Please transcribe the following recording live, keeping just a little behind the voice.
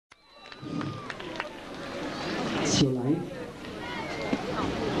your life?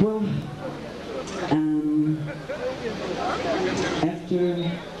 Well,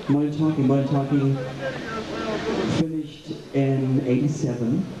 after Modern Talking finished in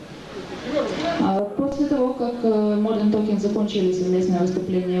 '87. После того, как Modern Talking закончили совместное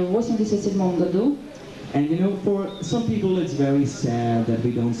выступление в 1987 году, and you know, for some people it's very sad that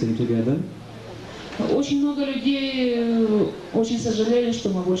we don't sing together. Очень много людей очень сожалели, что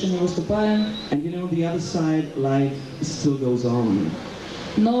мы больше не выступаем. And you know, the other side, life still goes on.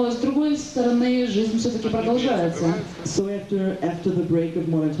 Но с другой стороны, жизнь все-таки продолжается. So after the break of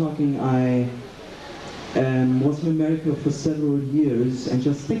Modern Talking, I was in America for several years and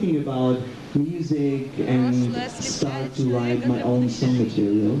just thinking about music and start to write my own song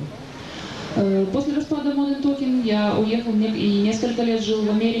material. После распада Modern Talking я уехал и несколько лет жил в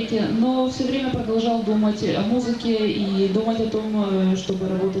Америке, но все время продолжал думать о музыке и думать о том, чтобы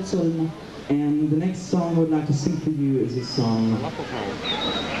работать сольно. And the next song I would like to sing for you is a song,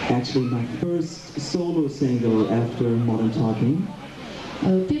 actually my first solo single after Modern Talking.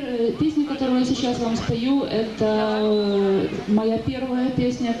 Песня, которую я сейчас вам спою, это моя первая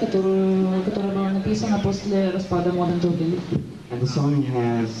песня, которая была написана после распада Modern Talking. And the song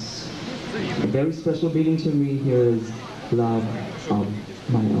has a very special meaning to me. Here is Love of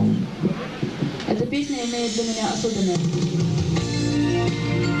My Own. Эта песня имеет для меня особенное.